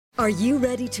Are you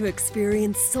ready to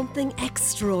experience something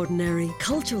extraordinary?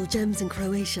 Cultural gems in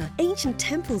Croatia, ancient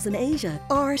temples in Asia,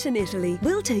 art in Italy.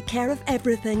 We'll take care of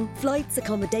everything. Flights,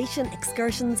 accommodation,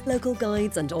 excursions, local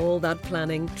guides and all that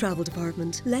planning. Travel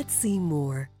department. Let's see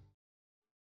more.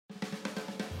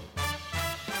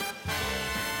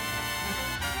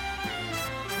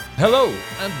 Hello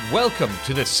and welcome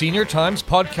to the Senior Times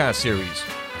podcast series.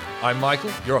 I'm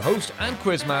Michael, your host and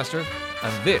quizmaster,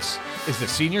 and this is the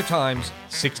Senior Times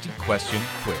 60-question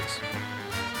quiz.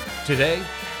 Today,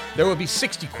 there will be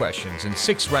 60 questions in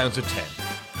 6 rounds of 10.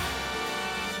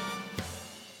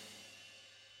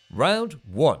 Round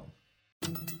 1.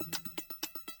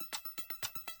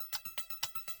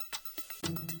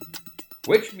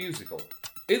 Which musical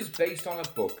is based on a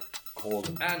book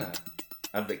called Anna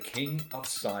and the King of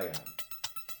Siam?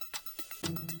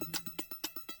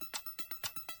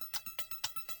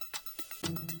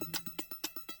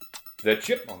 The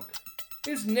chipmunk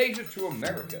is native to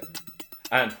America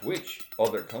and which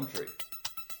other country?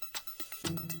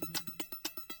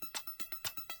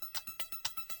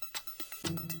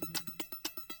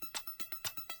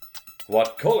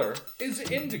 What colour is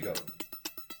indigo?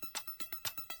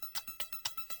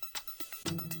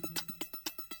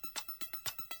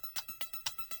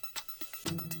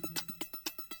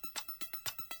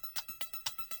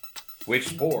 Which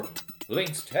sport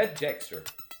links Ted Dexter,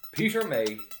 Peter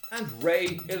May and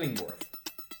Ray Illingworth?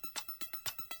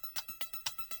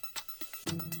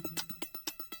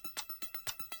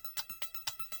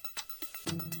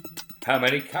 How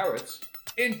many carats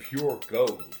in pure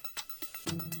gold?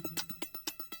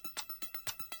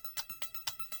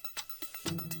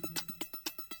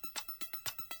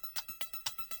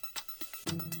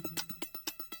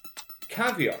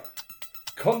 Caviar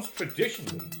comes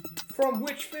traditionally from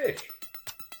which fish?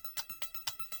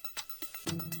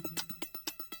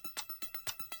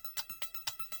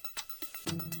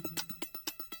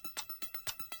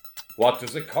 What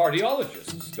does a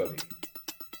cardiologist study?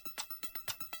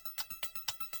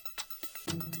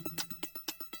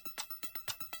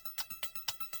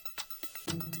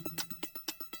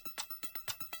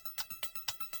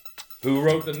 Who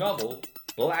wrote the novel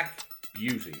Black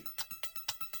Beauty?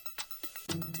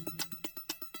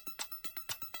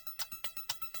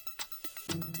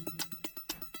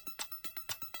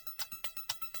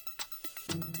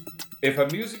 If a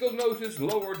musical note is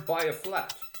lowered by a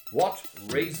flat, what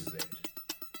raises it?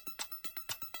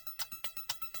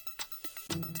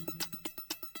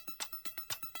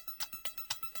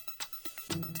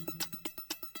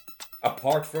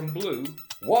 Apart from blue,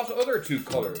 what other 2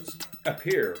 colours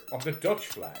appear on the Dutch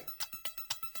flag?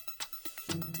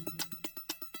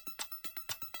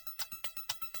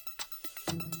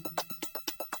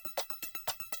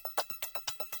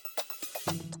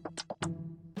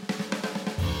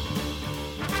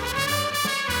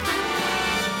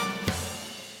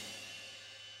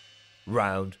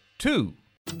 Round 2.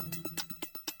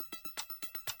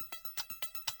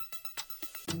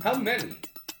 How many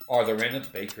are there in a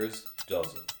baker's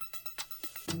dozen?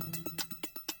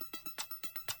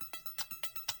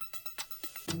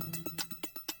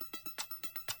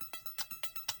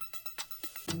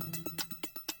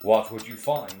 What would you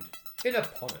find in a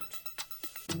punnet?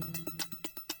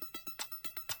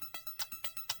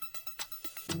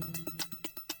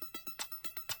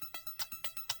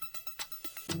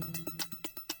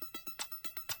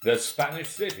 The Spanish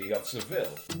city of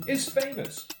Seville is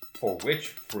famous for which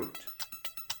fruit?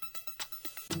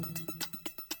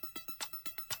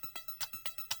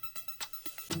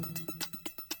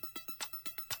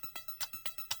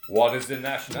 What is the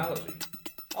nationality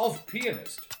of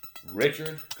pianist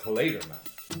Richard Clayderman?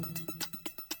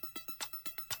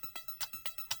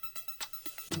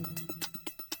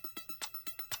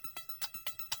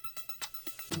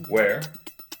 Where,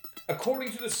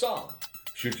 according to the song,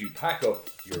 should you pack up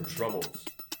your troubles?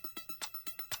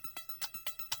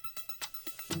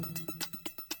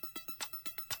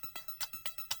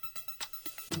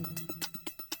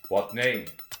 What name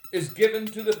is given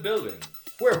to the building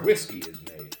where whiskey is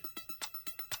made?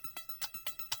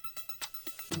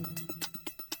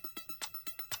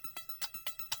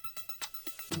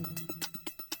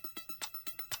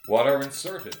 What are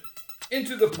inserted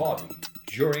into the body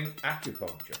during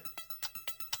acupuncture?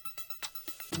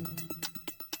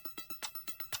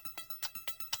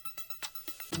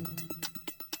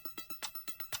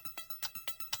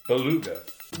 Beluga,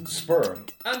 sperm,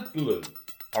 and blue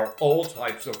are all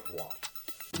types of what?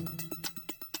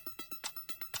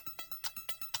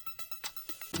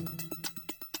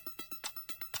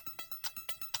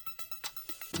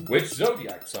 Which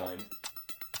zodiac sign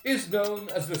is known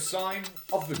as the sign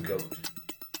of the goat?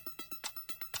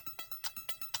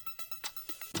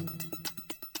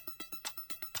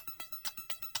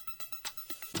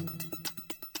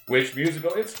 Which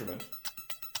musical instrument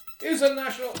is a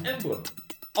national emblem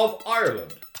of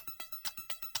Ireland?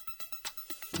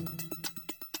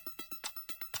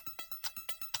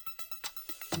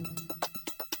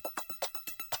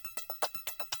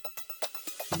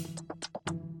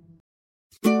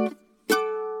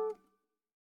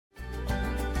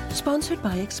 Sponsored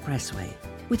by Expressway.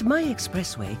 With My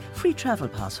Expressway, free travel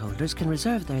pass holders can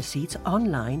reserve their seats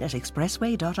online at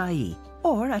expressway.ie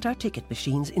or at our ticket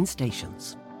machines in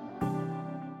stations.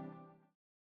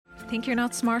 Think you're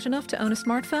not smart enough to own a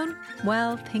smartphone?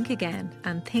 Well, think again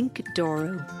and think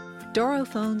Doro. Doro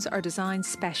phones are designed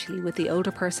specially with the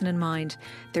older person in mind.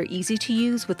 They're easy to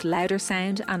use with louder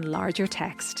sound and larger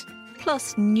text.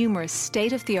 Plus numerous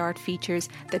state-of-the-art features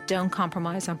that don't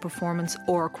compromise on performance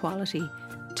or quality.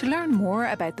 To learn more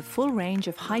about the full range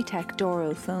of high-tech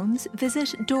Doro phones,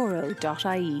 visit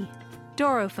doro.ie.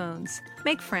 Doro phones.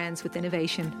 Make friends with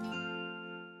innovation.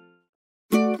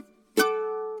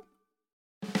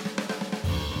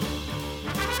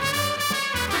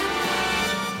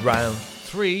 Round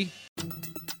 3.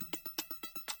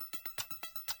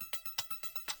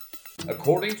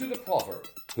 According to the proverb,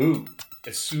 who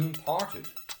is soon parted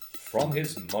from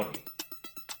his money?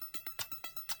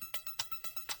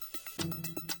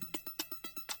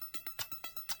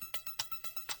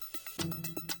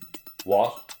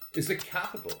 What is the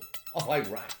capital of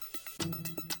Iraq?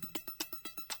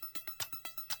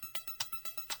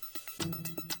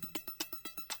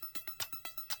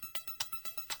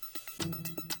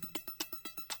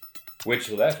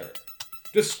 Which letter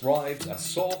describes a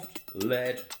soft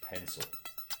lead pencil?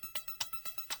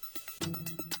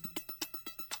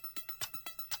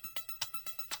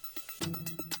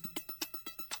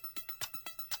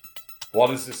 What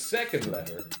is the second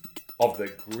letter of the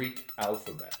Greek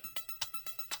alphabet?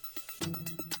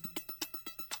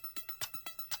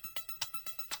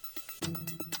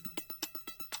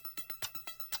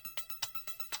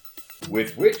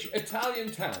 With which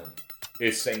Italian town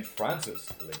is St. Francis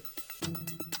linked?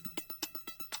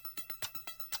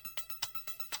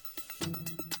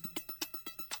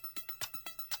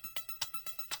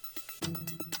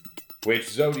 Which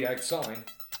zodiac sign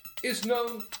is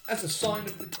known as the sign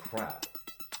of the crab?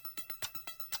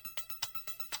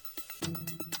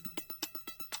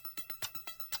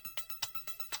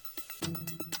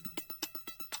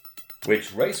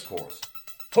 Which racecourse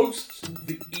hosts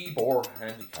the Ebor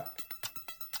Handicap?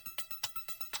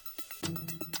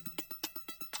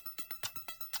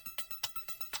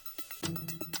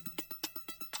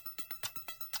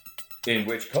 In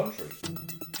which country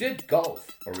did golf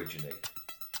originate?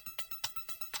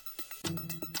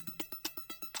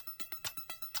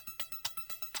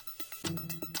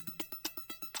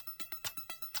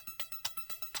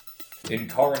 In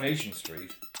Coronation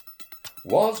Street,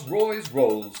 was Roy's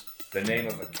Rolls the name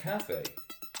of a cafe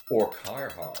or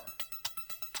car hire?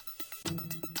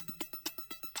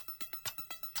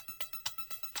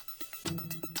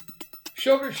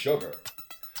 Sugar Sugar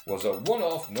was a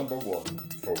one-off number one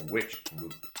for which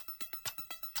group?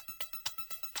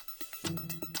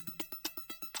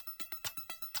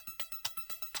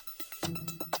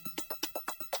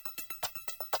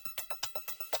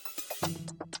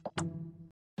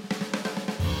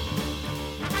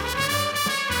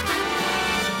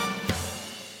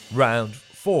 Round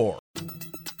 4.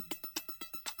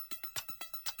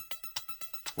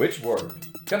 Which word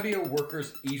can be a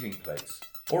worker's eating place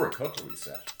or a cutlery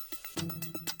set?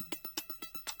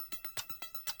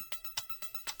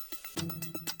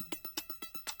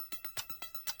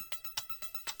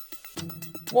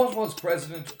 What was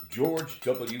President George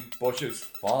W. Bush's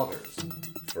father's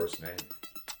first name?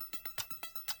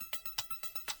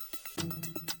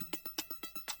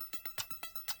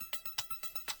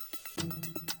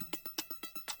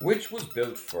 Which was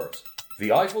built first,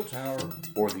 the Eiffel Tower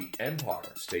or the Empire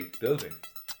State Building?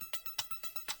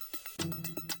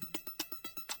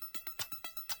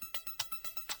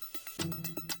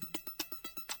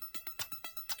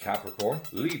 Capricorn,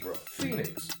 Libra,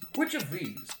 Phoenix. Which of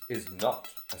these is not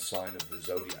a sign of the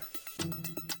zodiac?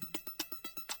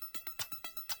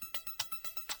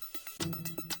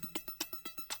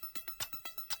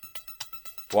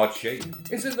 What shape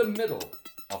is in the middle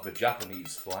of the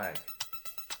Japanese flag?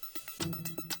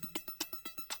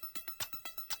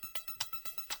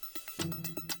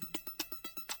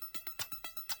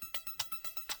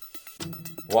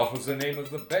 What was the name of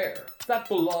the bear that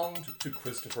belonged to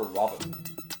Christopher Robin?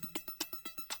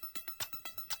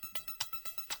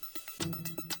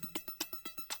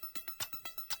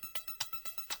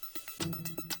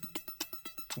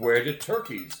 Where did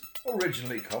turkeys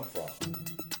originally come from?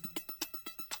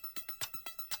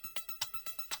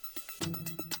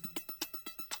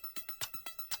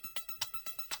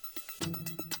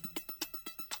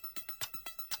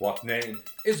 What name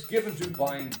is given to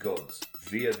buying goods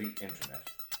via the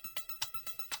internet?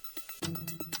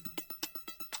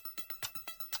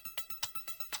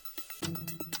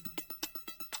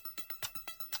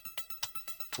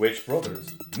 Which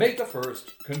brothers made the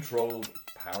first controlled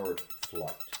powered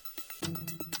flight?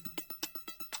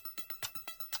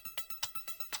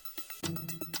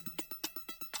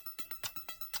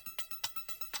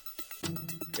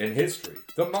 In history,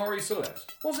 the Marie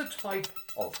Celeste was a type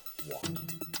of what?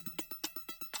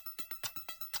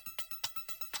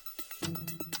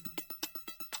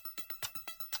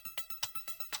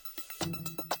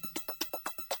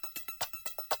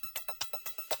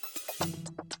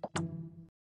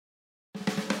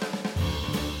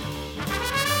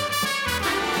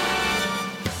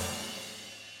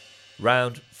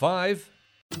 Round 5.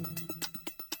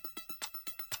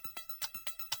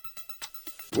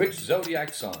 Which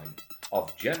zodiac sign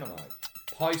of Gemini,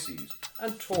 Pisces,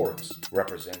 and Taurus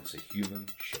represents a human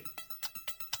shape?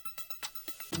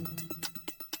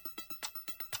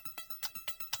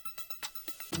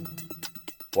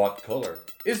 What colour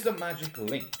is the magic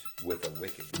linked with a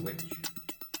wicked witch?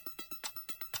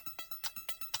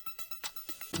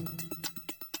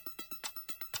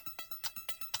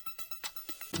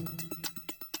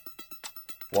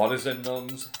 What is a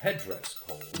nun's headdress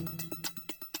called?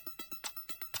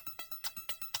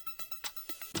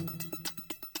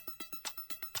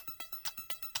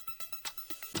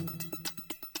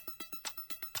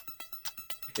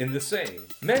 In the saying,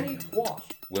 many what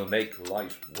will make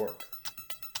light work?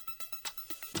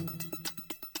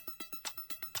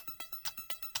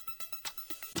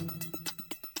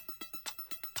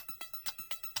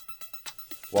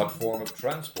 What form of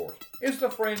transport is the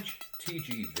French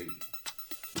TGV?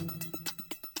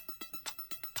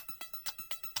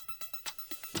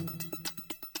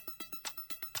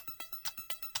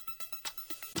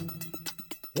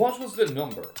 What was the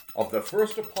number of the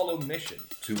first Apollo mission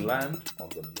to land on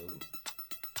the moon?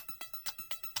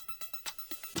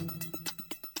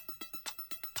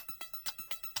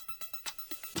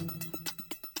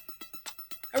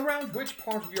 Around which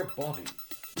part of your body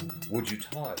would you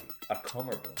tie a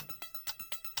cummerbund?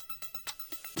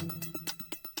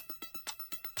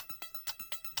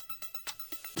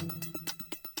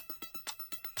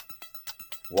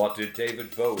 What did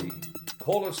David Bowie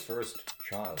call his first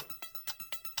child?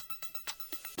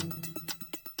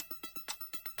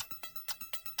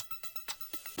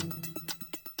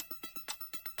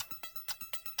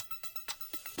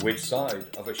 Which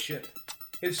side of a ship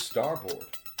is starboard?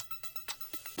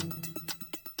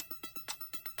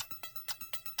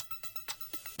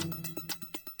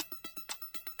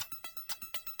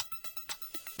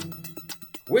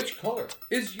 Which colour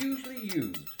is usually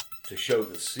used to show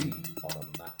the sea on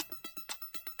a map?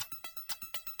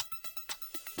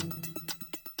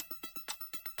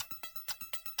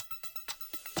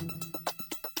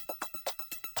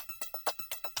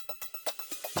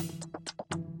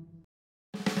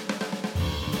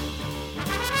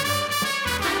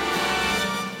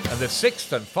 And the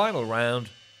sixth and final round,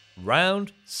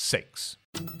 round 6.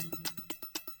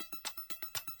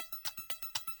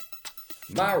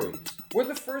 Maoris were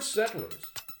the first settlers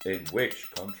in which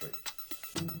country?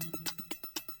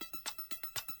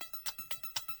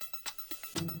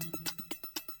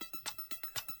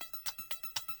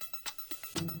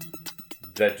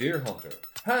 The Deer Hunter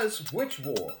has which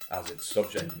war as its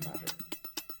subject matter?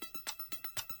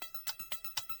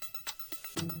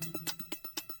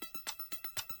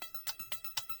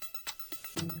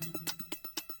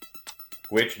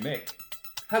 Which Mick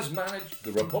has managed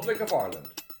the Republic of Ireland,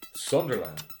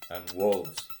 Sunderland and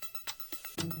Wolves?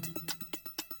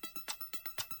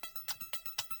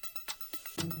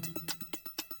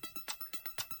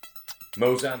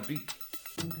 Mozambique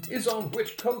is on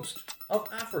which coast of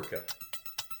Africa?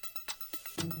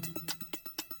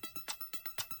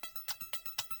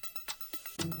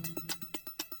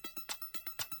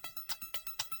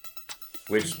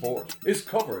 Which sport is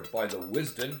covered by the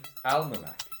Wisden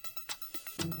Almanac?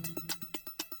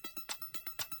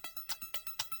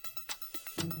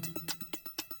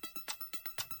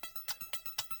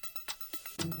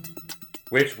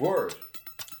 Which word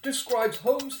describes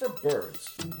homes for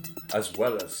birds as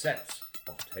well as sets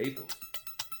of tables?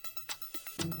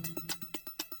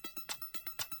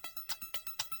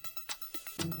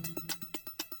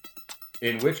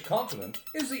 In which continent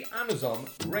is the Amazon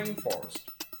rainforest?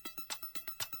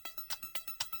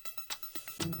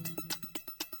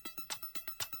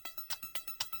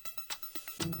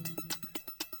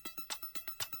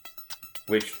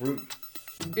 Which fruit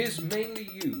is mainly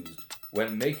used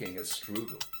when making a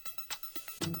strudel?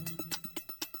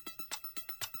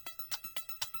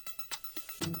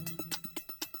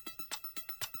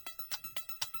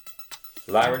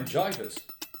 Laryngitis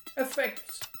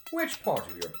affects which part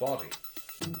of your body?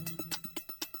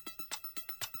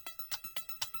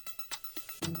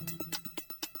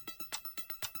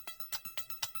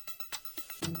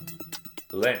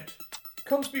 Lent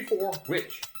comes before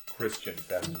which Christian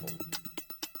festival?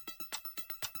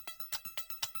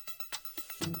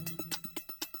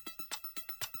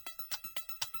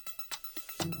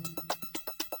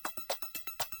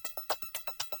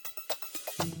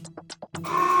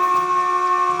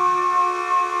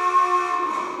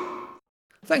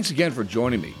 Thanks again for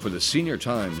joining me for the Senior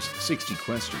Times 60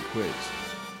 question quiz.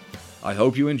 I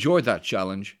hope you enjoyed that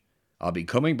challenge. I'll be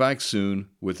coming back soon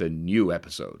with a new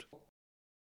episode.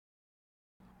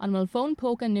 An bhfuil phone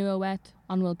póca nua wet,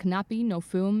 an bhfuil cnapi nó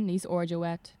fum níos orja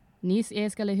wet. Níos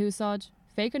éasca le húsáid,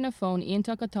 féicar na phone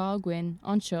ionach atá gin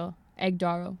anseo ag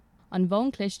daro. An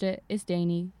bhón cliste is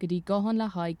déine go dtí gohan le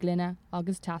haid gline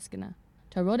agus tascana.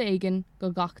 Tá rud éigean go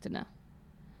gachtainna.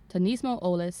 Tá níos mó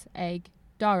ólas ag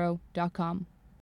daro.com.